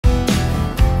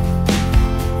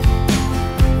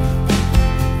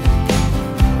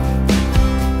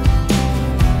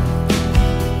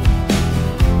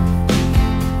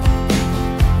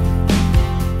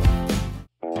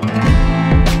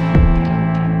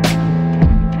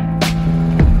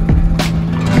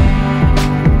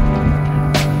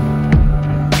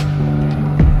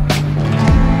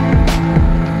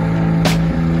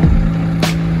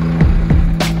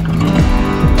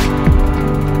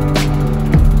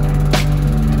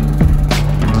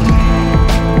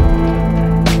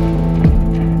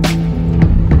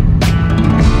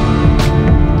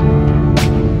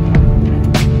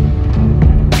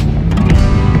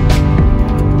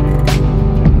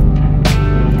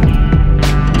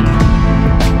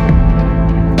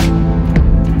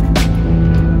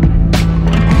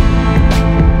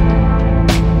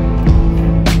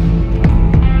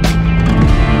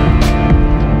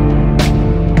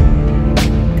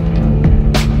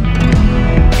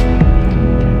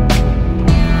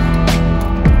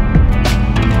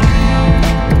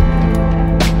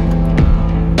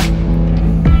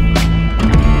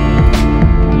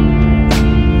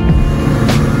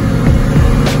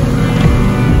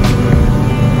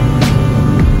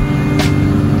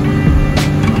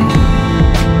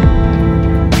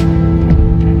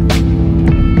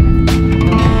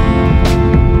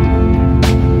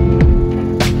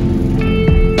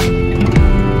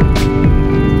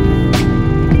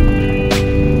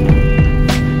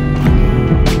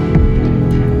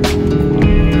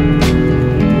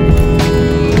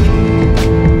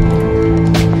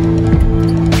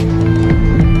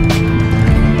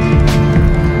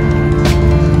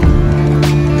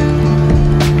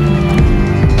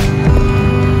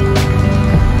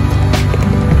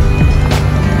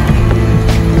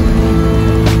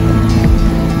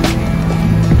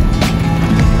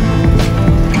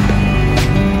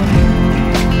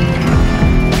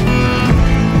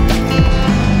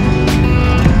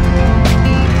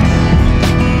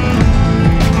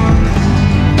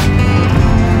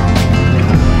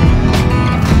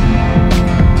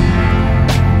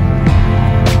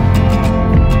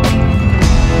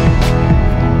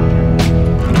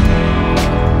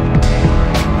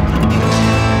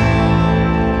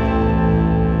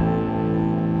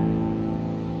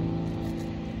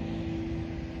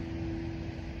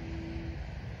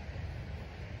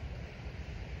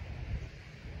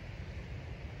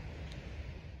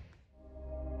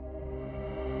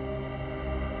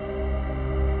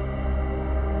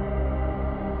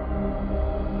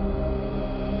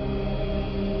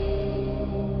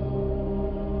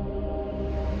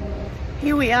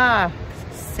Here we are,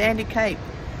 Sandy Cape,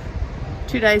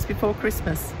 2 days before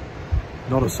Christmas.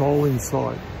 Not a soul in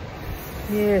sight.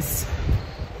 Yes.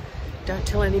 Don't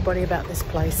tell anybody about this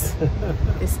place.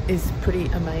 This is pretty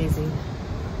amazing.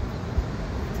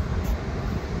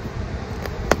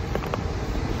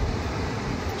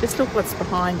 Just look what's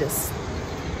behind us.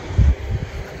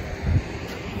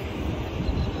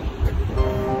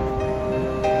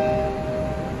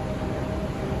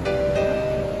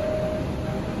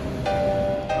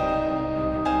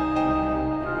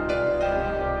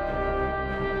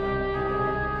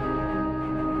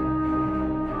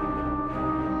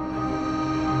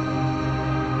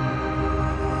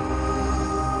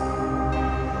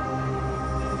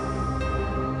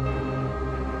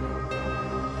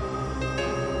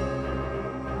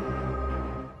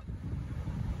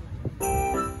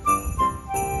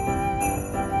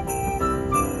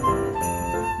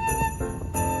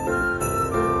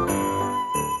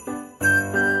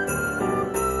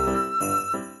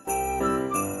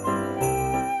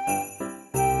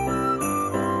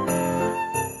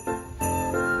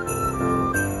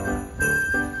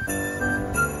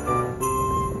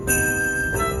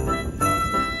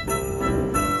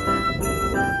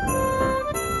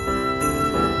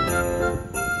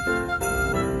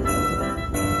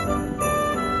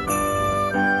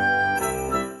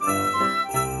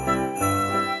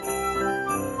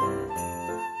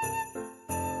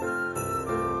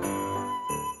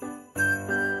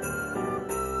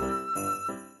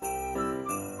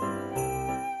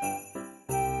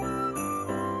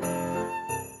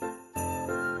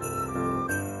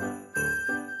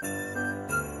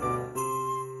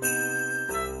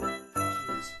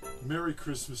 Merry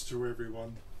Christmas to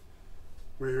everyone.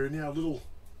 We're in our little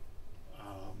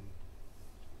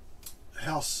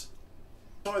house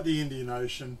beside the Indian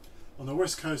Ocean on the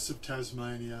west coast of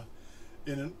Tasmania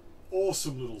in an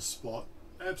awesome little spot,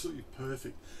 absolutely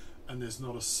perfect, and there's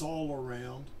not a soul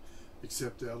around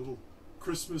except our little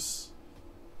Christmas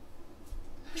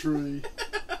tree,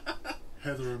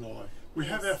 Heather and I. We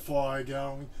have our fire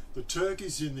going, the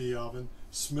turkey's in the oven,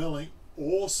 smelling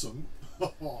awesome.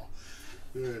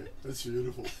 Yeah, that's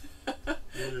beautiful.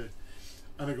 Yeah,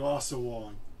 and a glass of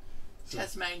wine. So,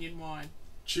 Tasmanian wine.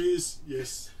 Cheers,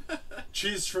 yes.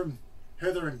 Cheers from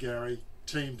Heather and Gary,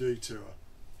 Team Detour.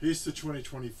 Here's to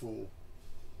 2024.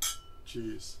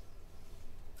 Cheers.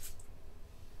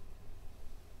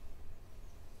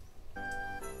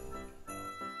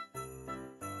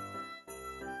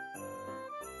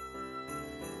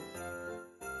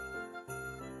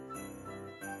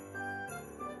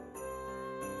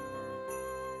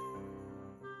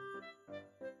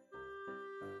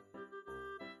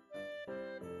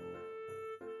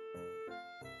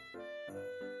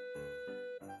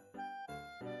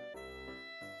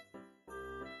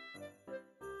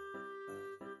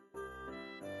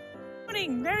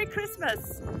 Morning, Merry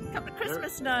Christmas. A couple of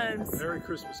Christmas gnomes Merry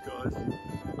Christmas, guys.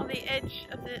 on the edge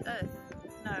of the earth.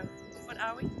 No, what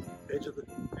are we? Edge of the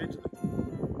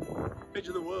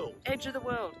world. Edge of the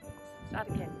world. Start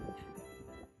again.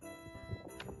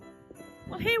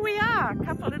 Well, here we are, a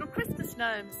couple of little Christmas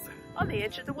gnomes on the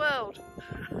edge of the world.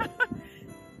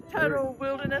 Total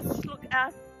wilderness,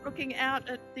 looking out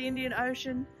at the Indian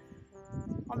Ocean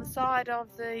on the side of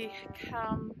the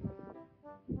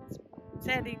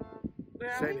Sandy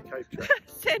Cape track.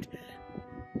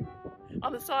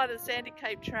 On the side of the Sandy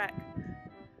Cape track.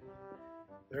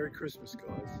 Merry Christmas,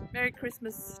 guys. Merry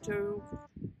Christmas to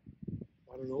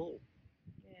One and all.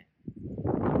 Yeah.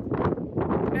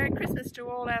 Merry Christmas to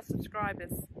all our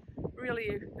subscribers.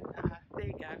 Really, there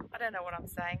you go. I don't know what I'm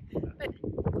saying,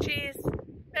 but cheers.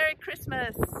 Merry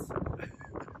Christmas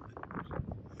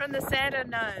from the Santa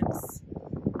Gnomes.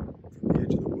 From the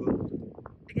edge of the world.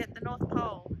 To get the North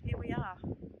Pole.